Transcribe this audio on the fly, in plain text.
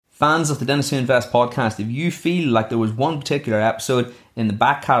Fans of the Dennis Who Invest podcast, if you feel like there was one particular episode in the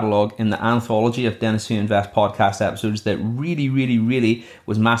back catalogue in the anthology of Dennis Who Invest podcast episodes that really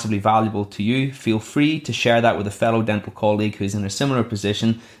was massively valuable to you, feel free to share that with a fellow dental colleague who's in a similar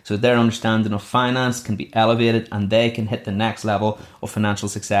position so their understanding of finance can be elevated and they can hit the next level of financial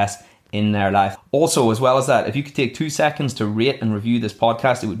success in their life. Also, as well as that, if you could take 2 seconds to rate and review this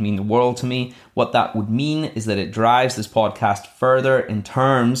podcast, it would mean the world to me. What that would mean is that it drives this podcast further in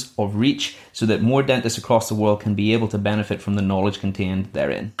terms of reach so that more dentists across the world can be able to benefit from the knowledge contained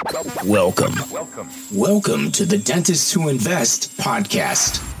therein. Welcome to the Dentists Who Invest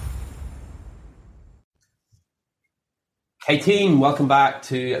podcast. Hey team, welcome back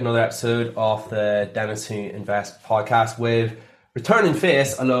to another episode of the Dentists Who Invest podcast with returning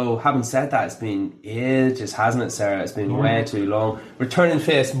face, although having said that, it's been ages, hasn't it, Sarah? It's been way too long. Returning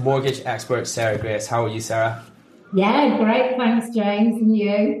face, mortgage expert Sarah Grace. How are you, Sarah? Yeah, great. Thanks, James. And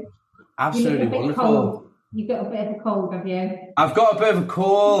you? Absolutely wonderful. Cold. You got a bit of a cold, have you? I've got a bit of a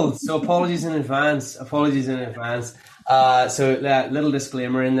cold, so apologies in advance. So little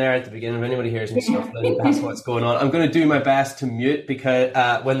disclaimer in there at the beginning. If anybody hears me snuffling, that's what's going on. I'm going to do my best to mute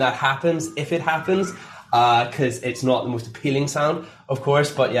because when that happens, if it happens, because it's not the most appealing sound, of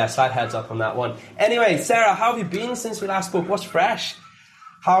course, but yeah, slight heads up on that one. Anyway, Sarah, how have you been since we last spoke? What's fresh?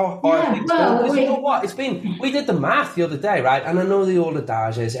 How are things going? You know what? We did the math the other day, right? And I know the old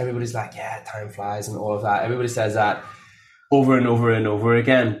adage is everybody's like, yeah, time flies and all of that. Everybody says that over and over and over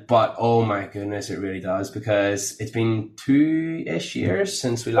again, but oh my goodness, it really does, because it's been 2-ish years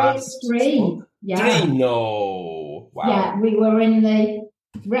since we last spoke. Yeah. 3? No. Wow. Yeah, we were in the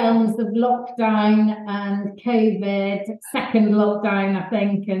realms of lockdown and COVID, second lockdown, I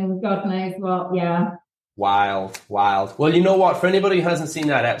think, and God knows what, yeah. Wild. Well, you know what? For anybody who hasn't seen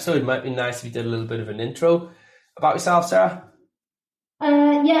that episode, it might be nice if you did a little bit of an intro about yourself, Sarah.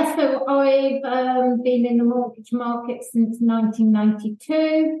 So I've been in the mortgage market since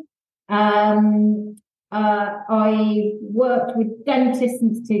 1992. I worked with dentists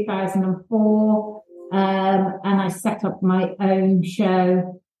since 2004. And I set up my own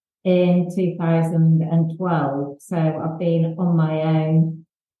show in 2012. So I've been on my own,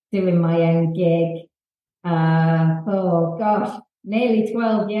 doing my own gig. Nearly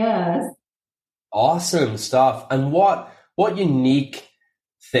 12 years. Awesome stuff. And what unique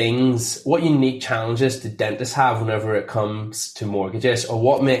challenges do dentists have whenever it comes to mortgages, or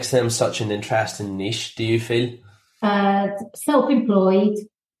what makes them such an interesting niche, do you feel? Self-employed.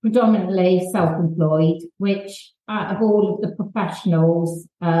 Predominantly self-employed, which out of all of the professionals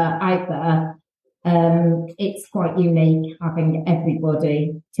out there, it's quite unique having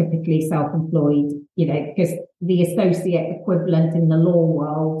everybody typically self-employed, because the associate equivalent in the law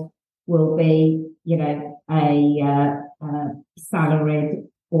world will be, a salaried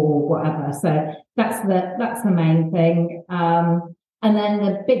or whatever. So that's the main thing. And then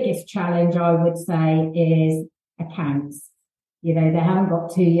the biggest challenge I would say is accounts. They haven't got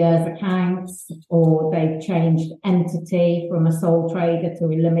 2 years accounts, or they've changed entity from a sole trader to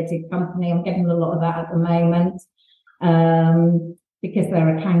a limited company. I'm getting a lot of that at the moment because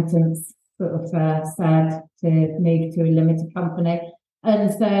their accountants sort of said to move to a limited company.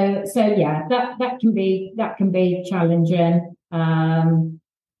 And so yeah, that can be challenging.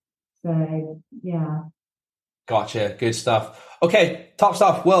 So yeah. Gotcha. Good stuff. Okay, top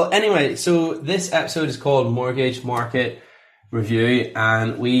stuff. Well, anyway, so this episode is called Mortgage Market Review,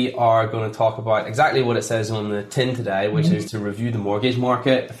 and we are going to talk about exactly what it says on the tin today, which is to review the mortgage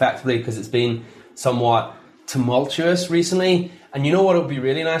market effectively, because it's been somewhat tumultuous recently. And you know what it would be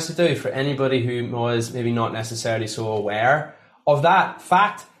really nice to do for anybody who was maybe not necessarily so aware of that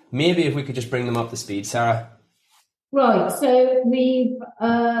fact? Maybe if we could just bring them up to speed, Sarah. Right, so we've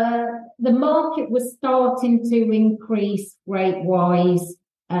the market was starting to increase rate-wise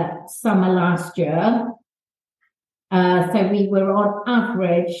summer last year. So we were on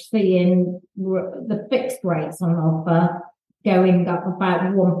average seeing the fixed rates on offer going up about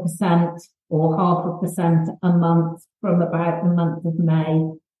 1% or 0.5% a month from about the month of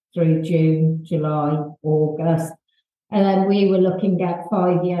May through June, July, August. And then we were looking at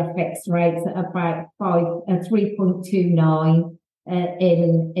 5-year fixed rates at about 3.29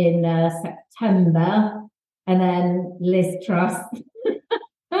 in September. And then Liz Truss,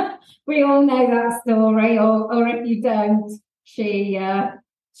 we all know that story, or if you don't, she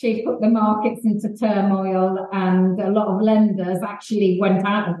put the markets into turmoil, and a lot of lenders actually went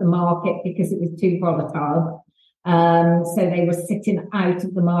out of the market because it was too volatile. So they were sitting out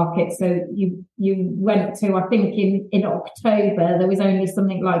of the market. So you went to, I think in October, there was only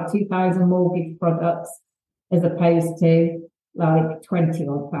something like 2,000 mortgage products as opposed to like 20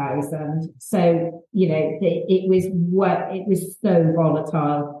 odd thousand. So, you know, it was so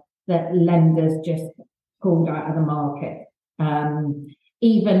volatile that lenders just pulled out of the market.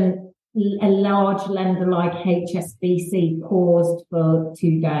 Even a large lender like HSBC paused for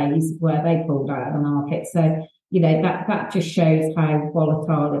 2 days where they pulled out of the market. So, you know, that just shows how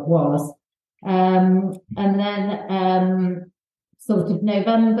volatile it was. And then sort of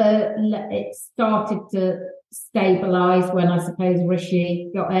November, it started to stabilise when I suppose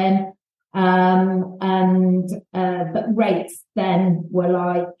Rishi got in. But rates then were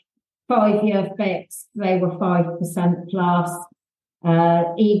like 5-year fixed, they were 5% plus,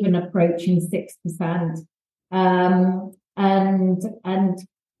 even approaching 6%. And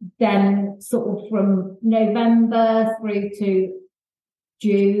then sort of from November through to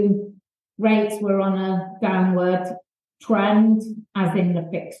June, rates were on a downward trend, as in the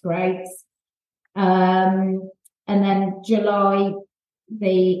fixed rates. And then July,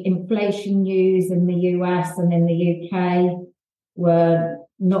 the inflation news in the US and in the UK were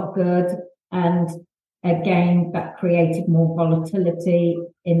not good. And again, that created more volatility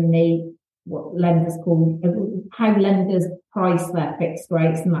in what lenders call, how lenders price their fixed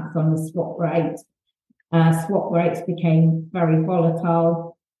rates, and that's on the swap rate. Swap rates became very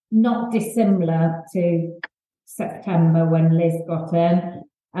volatile, not dissimilar to September when Liz got in,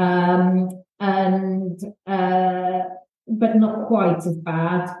 but not quite as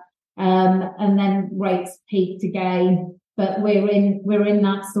bad. And then rates peaked again, but we're in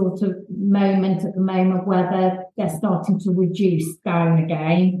that sort of moment at the moment where they're starting to reduce down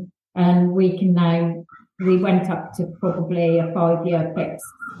again, and we went up to probably a 5-year fix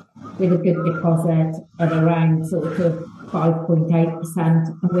with a good deposit at around sort of 5.8%,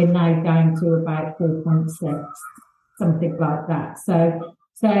 and we're now down to about 4.6, something like that. So,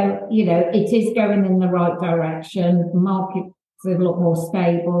 you know, it is going in the right direction. The market's a lot more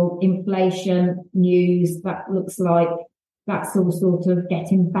stable. Inflation news, that looks like that's all sort of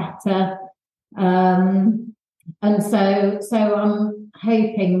getting better. And so I'm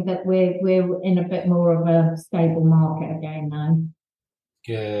hoping that we're in a bit more of a stable market again now.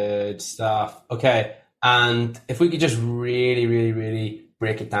 Good stuff. Okay. And if we could just really, really, really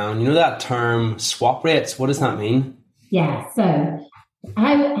break it down, you know that term swap rates, what does that mean? Yeah. So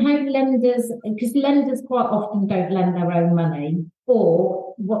how lenders, because lenders quite often don't lend their own money,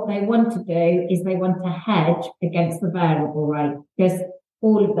 or what they want to do is they want to hedge against the variable rate, because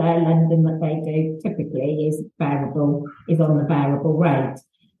all of their lending that they do typically is on the variable rate.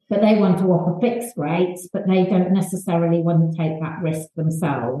 But they want to offer fixed rates, but they don't necessarily want to take that risk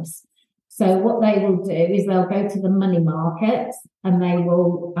themselves. So what they will do is they'll go to the money markets and they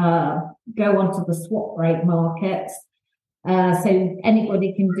will go onto the swap rate markets. So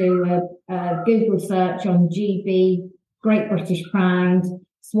anybody can do a Google search on GB, Great British Pound,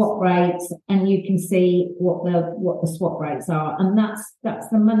 swap rates, and you can see what the swap rates are. And that's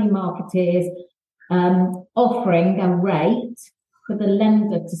the money marketeers offering a rate for the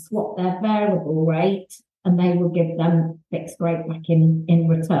lender to swap their variable rate, and they will give them fixed rate back in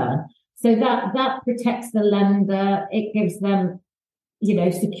return. So that protects the lender. It gives them, you know,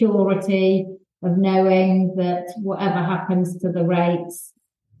 security of knowing that whatever happens to the rates,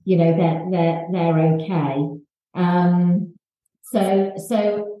 you know, they're okay.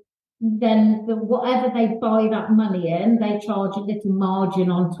 So then whatever they buy that money in, they charge a little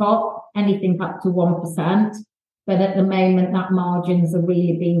margin on top, anything up to 1%. But at the moment, that margins are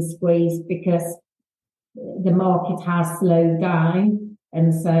really being squeezed because the market has slowed down.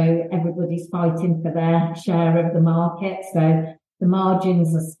 And so everybody's fighting for their share of the market. So the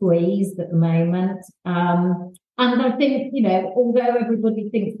margins are squeezed at the moment. And I think, you know, although everybody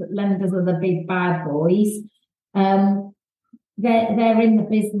thinks that lenders are the big bad boys, they're in the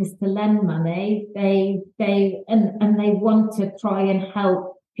business to lend money. They want to try and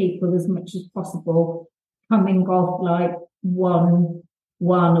help people as much as possible, coming off like 1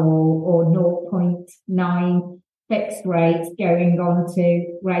 or 0.9 fixed rates, going on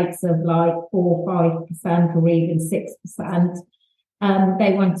to rates of like 4, 5% or even 6%.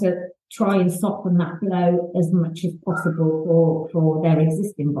 They want to try and soften that blow as much as possible for their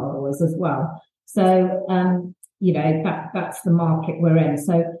existing borrowers as well. So, you know, that's the market we're in.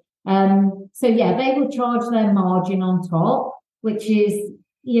 So yeah, they will charge their margin on top, which is,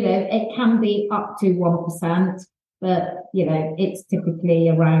 you know, it can be up to 1%, but, you know, it's typically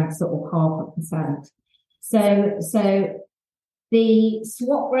around sort of 0.5%. So the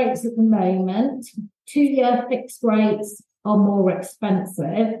swap rates at the moment, 2-year fixed rates are more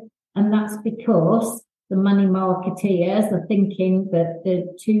expensive, and that's because the money marketeers are thinking that the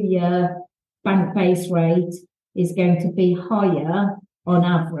 2-year bank base rate is going to be higher on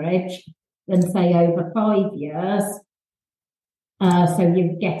average than, say, over 5 years. So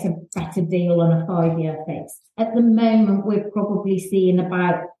you get a better deal on a 5-year fix. At the moment, we're probably seeing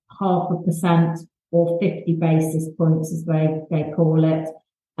about 0.5% or 50 basis points, as they call it,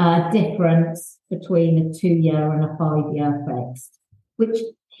 difference between a 2-year and a 5-year fixed, which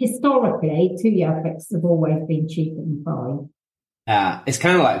historically 2-year fixed have always been cheaper than 5. It's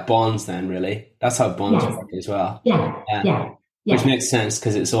kind of like bonds then, really. That's how bonds work as well. Yeah. Which makes sense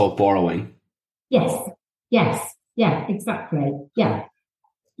because it's all borrowing. Yes, exactly. Yeah.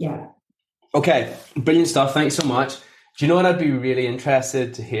 Okay, brilliant stuff. Thanks so much. Do you know what I'd be really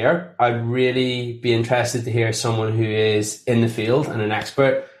interested to hear? I'd really be interested to hear someone who is in the field and an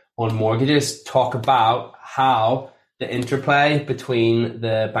expert on mortgages talk about how the interplay between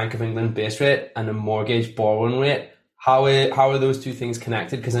the Bank of England base rate and the mortgage borrowing rate, how are those two things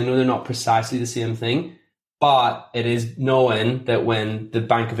connected? Because I know they're not precisely the same thing, but it is knowing that when the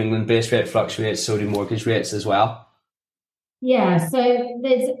Bank of England base rate fluctuates, so do mortgage rates as well. Yeah, so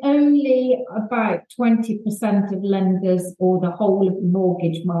there's only about 20% of lenders or the whole of the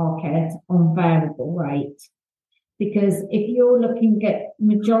mortgage market on variable rate. Because if you're looking at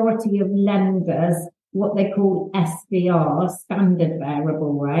majority of lenders, what they call SVR, standard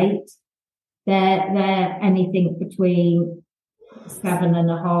variable rate, they're anything between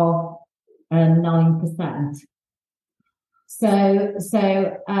 7.5% and 9%.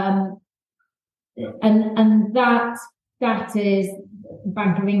 And that is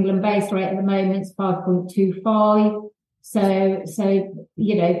Bank of England base rate at the moment is 5.25. So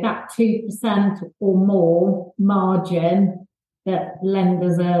that 2% or more margin that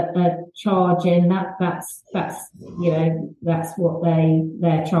lenders are charging, that's what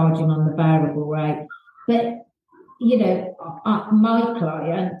they're charging on the variable rate. But my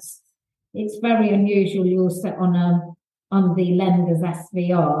clients, it's very unusual you'll sit on the lender's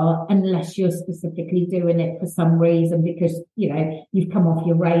SVR unless you're specifically doing it for some reason because, you've come off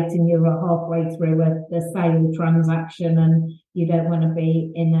your rate and you're halfway through the sale transaction and you don't want to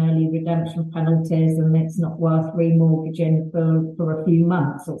be in early redemption penalties and it's not worth remortgaging for a few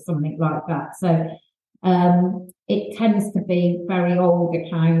months or something like that. So it tends to be very old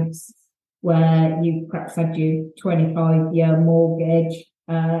accounts where you perhaps had your 25-year mortgage.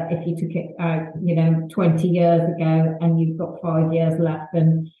 If you took it out, 20 years ago and you've got 5 years left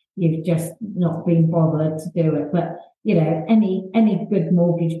and you've just not been bothered to do it. But, any good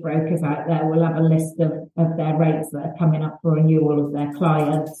mortgage brokers out there will have a list of their rates that are coming up for renewal of their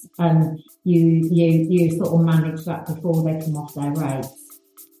clients. And you sort of manage that before they come off their rates.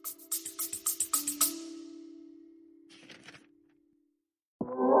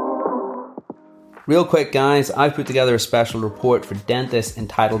 Real quick, guys, I've put together a special report for dentists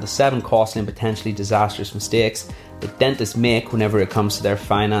entitled The 7 Costly and Potentially Disastrous Mistakes that dentists make whenever it comes to their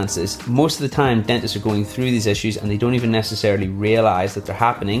finances. Most of the time, dentists are going through these issues and they don't even necessarily realise that they're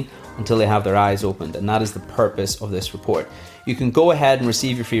happening until they have their eyes opened, and that is the purpose of this report. You can go ahead and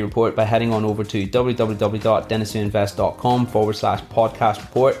receive your free report by heading on over to www.dentistwhoinvest.com/podcast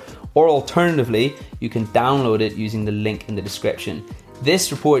report, or alternatively, you can download it using the link in the description.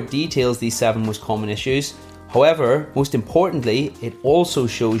 This report details these 7 most common issues. However, most importantly, it also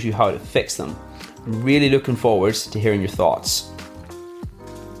shows you how to fix them. I'm really looking forward to hearing your thoughts.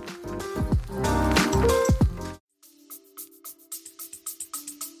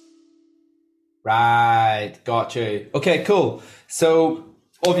 Right, got you. Okay, cool. So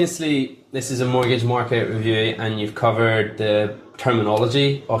obviously this is a mortgage market review and you've covered the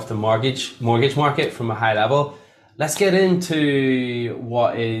terminology of the mortgage market from a high level. Let's get into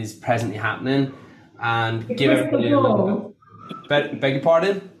what is presently happening and give everybody a little bit. Beg your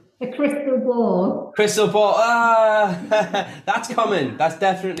pardon? The crystal ball. Crystal ball. That's coming. That's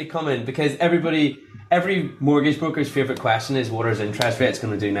definitely coming because every mortgage broker's favorite question is what are interest rates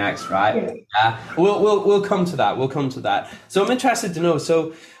going to do next, right? Yeah. We'll come to that. We'll come to that. So I'm interested to know.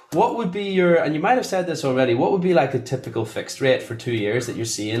 So what would be and you might have said this already, what would be like a typical fixed rate for 2 years that you're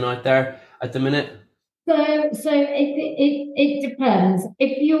seeing out there at the minute? So it depends.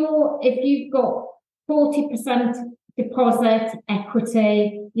 If you've got 40% deposit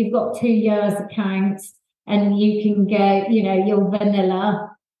equity, you've got 2 years accounts, and you can go, your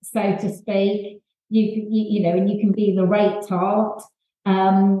vanilla, so to speak. And you can be the rate tart.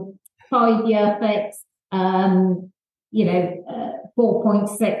 5-year fixed,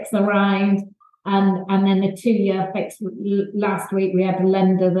 4.6 around. And then the 2-year fix. Last week we had a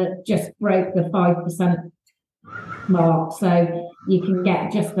lender that just broke the 5% mark, so you can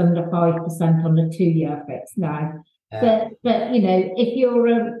get just under 5% on the 2-year fix now. But you know,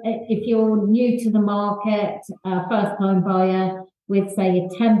 if you're new to the market, first time buyer with say a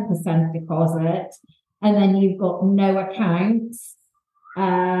 10% deposit, and then you've got no accounts,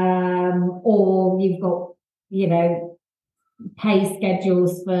 or you've got, you know, pay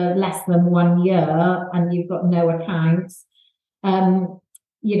schedules for less than 1 year and you've got no accounts,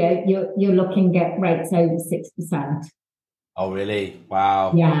 you know, you're looking at rates over 6%. Oh, really?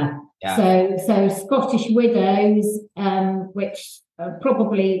 Wow. Yeah. So Scottish widows, which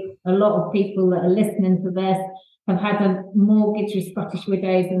probably a lot of people that are listening to this have had a mortgage with Scottish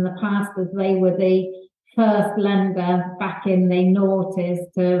widows in the past, as they were the first lender back in the noughties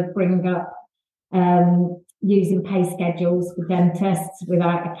to bring up using pay schedules for dentists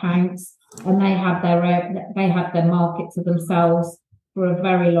without accounts, and they had their market to themselves for a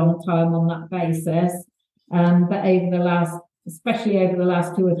very long time on that basis. But especially over the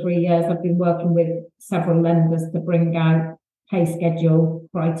last 2 or 3 years, I've been working with several lenders to bring out pay schedule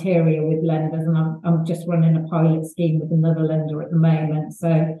criteria with lenders, and I'm just running a pilot scheme with another lender at the moment.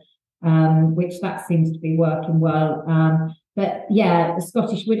 So, which that seems to be working well. But yeah, the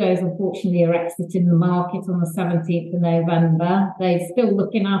Scottish widows unfortunately are exiting the market on the 17th of November. They're still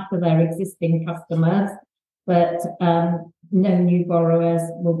looking after their existing customers, but no new borrowers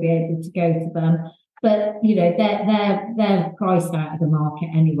will be able to go to them. But you know, they're priced out of the market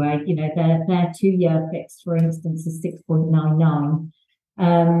anyway. You know, their 2-year fixed, for instance, is 6.99.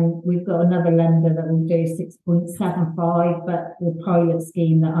 We've got another lender that will do 6.75, but the pilot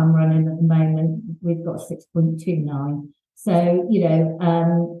scheme that I'm running at the moment, we've got 6.29. So, you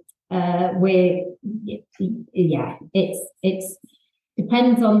know, it's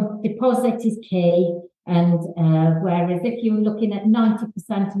depends on, deposit is key. And whereas if you're looking at 90%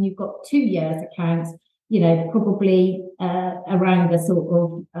 and you've got 2 years accounts, you know, probably around the sort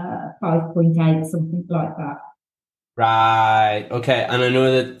of 5.8, something like that. Right. Okay. And I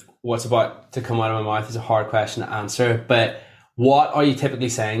know that what's about to come out of my mouth is a hard question to answer, but what are you typically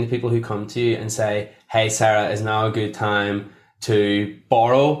saying to people who come to you and say, hey, Sarah, is now a good time to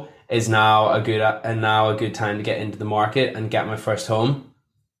borrow? Is now a good time to get into the market and get my first home?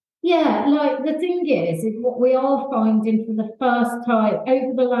 Yeah, like the thing is what we are finding for the first time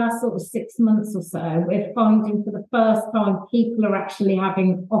over the last sort of 6 months or so, we're finding for the first time people are actually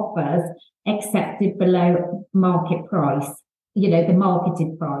having offers accepted below market price, you know, the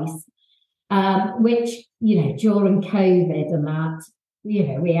marketed price, which, you know, during COVID and that, you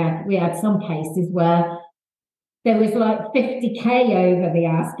know, we had some cases where there was like 50k over the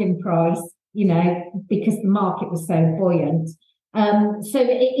asking price, you know, because the market was so buoyant. So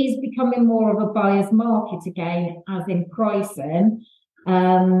it is becoming more of a buyer's market again, as in pricing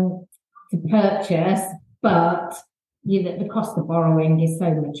to purchase, but you know, the cost of borrowing is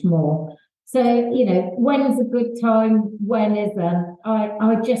so much more. So, you know, when's a good time, when isn't?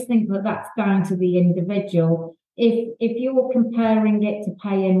 I just think that that's down to the individual. If you're comparing it to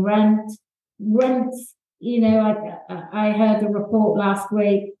paying rent, you know, I heard a report last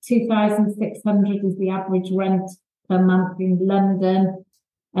week, 2,600 is the average rent per month in London,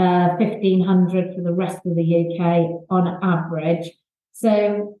 1,500 for the rest of the UK on average.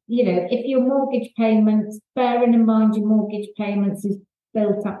 So, you know, if your mortgage payments, bearing in mind your mortgage payments is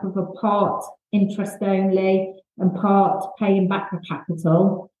built up of a part interest only and part paying back the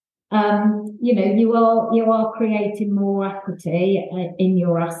capital, you know, you are creating more equity in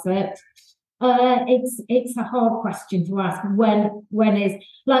your asset. It's a hard question to ask. When is,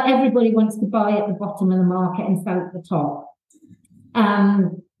 like, everybody wants to buy at the bottom of the market and sell at the top.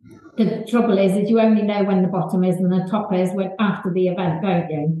 The trouble is you only know when the bottom is and the top is when after the event, don't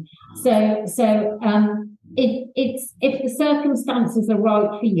you? So it's if the circumstances are right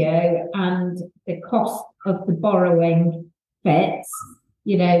for you and the cost of the borrowing fits,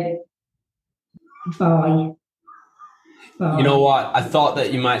 you know, buy. You know what? I thought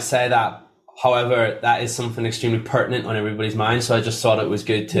that you might say that. However, that is something extremely pertinent on everybody's mind. So I just thought it was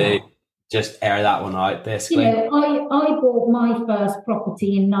good to just air that one out, basically. You know, I bought my first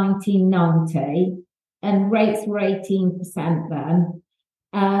property in 1990 and rates were 18% then.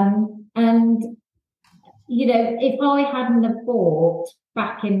 And, you know, if I hadn't have bought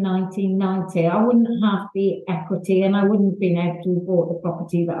back in 1990, I wouldn't have the equity and I wouldn't have been able to afford the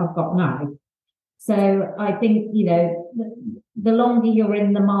property that I've got now. So I think, you know, the longer you're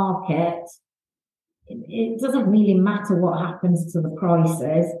in the market, it doesn't really matter what happens to the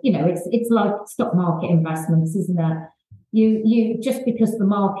prices. You know, it's like stock market investments, isn't it? You just because the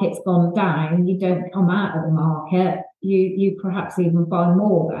market's gone down, you don't come out of the market. You perhaps even buy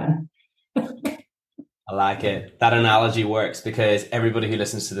more then. I like it. That analogy works because everybody who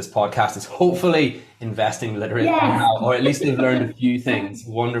listens to this podcast is hopefully investing literate now, or at least they've learned a few things.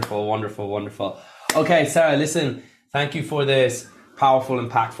 Wonderful, wonderful, wonderful. Okay, Sarah, listen, thank you for this powerful,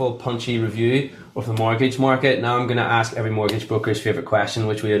 impactful, punchy review of the mortgage market. Now I'm going to ask every mortgage broker's favorite question,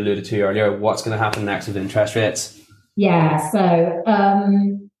 which we alluded to earlier. What's going to happen next with interest rates? Yeah, so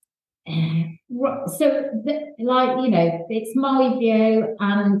it's my view,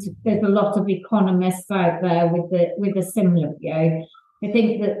 and there's a lot of economists out there with a similar view. I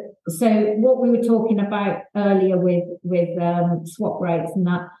think that, so what we were talking about earlier with swap rates and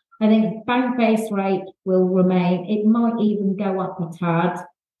that, I think bank base rate will remain. It might even go up a tad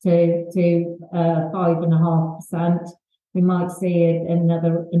to 5.5%. We might see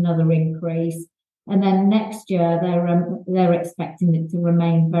another increase. And then next year, they're expecting it to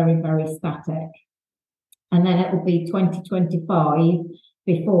remain very, very static. And then it will be 2025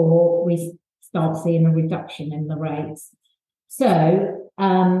 before we start seeing a reduction in the rates. So,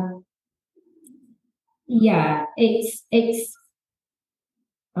 it's.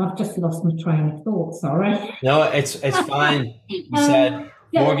 I've just lost my train of thought. Sorry. No, it's fine. You said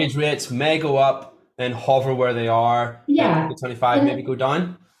mortgage rates may go up, then hover where they are. Yeah. 2025 maybe go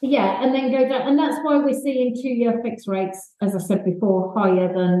down. Yeah, and then go down, and that's why we're seeing 2-year fixed rates, as I said before, higher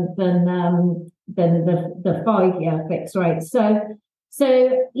than the 5-year fixed rates. So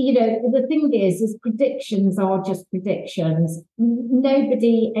the thing is predictions are just predictions.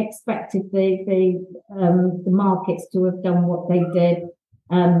 Nobody expected the markets to have done what they did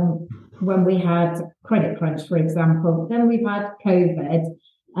when we had credit crunch, for example. Then we've had COVID.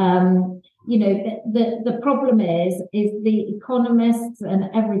 The problem is the economists and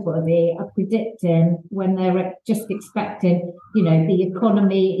everybody are predicting when they're just expecting, the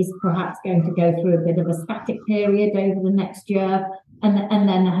economy is perhaps going to go through a bit of a static period over the next year, and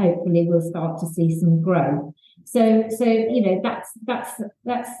then hopefully we'll start to see some growth. So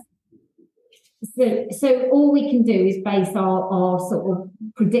all we can do is base our sort of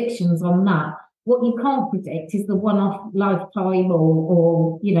predictions on that. What you can't predict is the one-off lifetime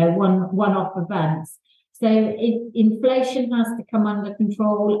or one-off events. So inflation has to come under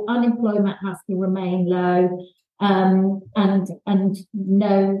control, unemployment has to remain low, and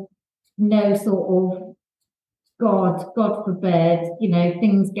no sort of God forbid,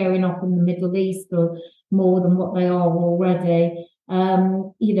 things going off in the Middle East or more than what they are already.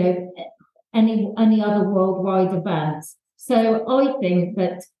 Any other worldwide events. So I think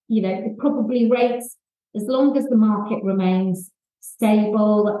that, probably rates, as long as the market remains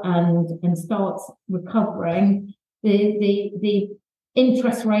stable and starts recovering, the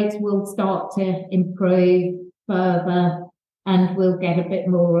interest rates will start to improve further, and we'll get a bit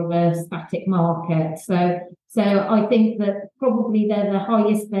more of a static market. So I think that probably they're the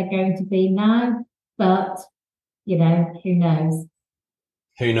highest they're going to be now, but, who knows?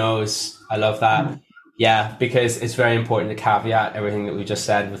 Who knows? I love that. Yeah, because it's very important to caveat everything that we just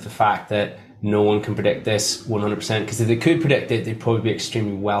said with the fact that no one can predict this 100%, because if they could predict it, they'd probably be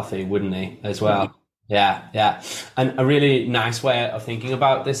extremely wealthy, wouldn't they, as well? Yeah. And a really nice way of thinking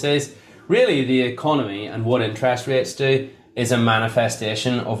about this is really the economy and what interest rates do is a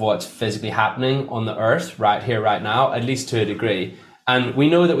manifestation of what's physically happening on the earth right here, right now, at least to a degree. And we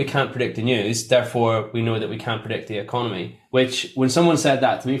know that we can't predict the news, therefore we know that we can't predict the economy, which when someone said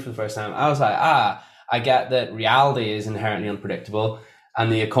that to me for the first time, I was like, I get that reality is inherently unpredictable and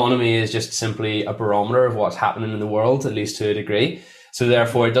the economy is just simply a barometer of what's happening in the world, at least to a degree. So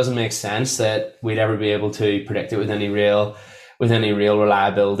therefore it doesn't make sense that we'd ever be able to predict it with any real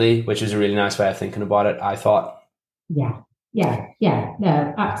reliability, which is a really nice way of thinking about it, I thought. Yeah,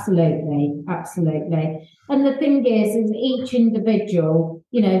 no, absolutely. And the thing is each individual,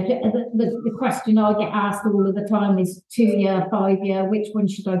 the question I get asked all of the time is 2-year, 5-year, which one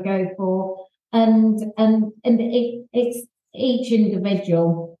should I go for? And it's each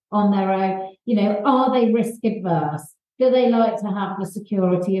individual on their own, are they risk adverse? Do they like to have the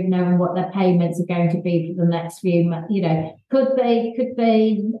security of knowing what their payments are going to be for the next few months? Could they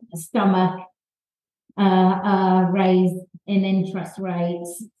stomach raise in interest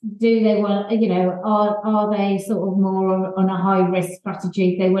rates? Do they want, are they sort of more on a high risk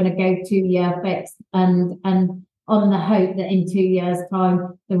strategy? They want to go 2-year fixed and on the hope that in 2 years'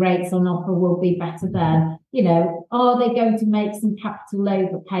 time the rates on offer will be better then. Are they going to make some capital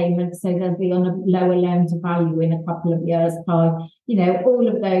overpayments so they'll be on a lower loan to value in a couple of years' time? All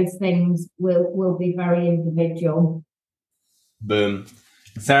of those things will be very individual. Boom.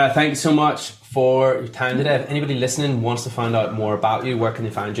 Sarah, thank you so much for your time today. If anybody listening wants to find out more about you, where can they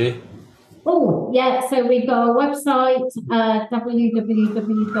find you? Oh, yeah. So we've got a website,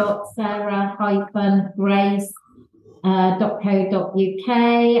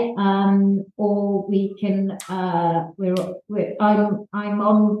 www.sarah-grace.co.uk, or we can. I'm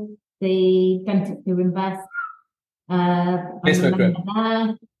on the Dentists Who Invest. Facebook group.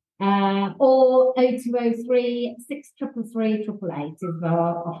 Or 0203 633 888 is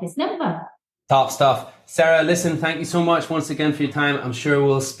our office number. Top stuff. Sarah, listen, thank you so much once again for your time. I'm sure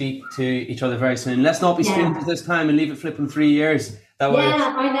we'll speak to each other very soon. Let's not be strangers this time and leave it flipping 3 years. I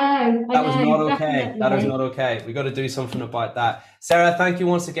know. That was not okay. Definitely. That is not okay. We got to do something about that. Sarah, thank you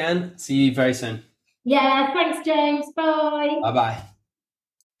once again. See you very soon. Yeah, thanks, James. Bye. Bye-bye.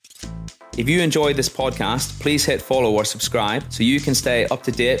 If you enjoyed this podcast, please hit follow or subscribe so you can stay up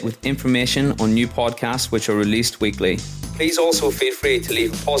to date with information on new podcasts which are released weekly. Please also feel free to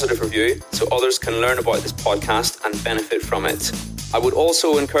leave a positive review so others can learn about this podcast and benefit from it. I would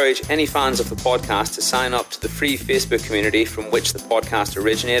also encourage any fans of the podcast to sign up to the free Facebook community from which the podcast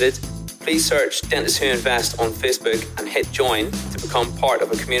originated. Please search Dentists Who Invest on Facebook and hit join to become part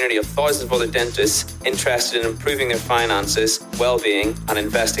of a community of thousands of other dentists interested in improving their finances, well-being and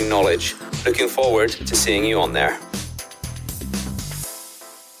investing knowledge. Looking forward to seeing you on there.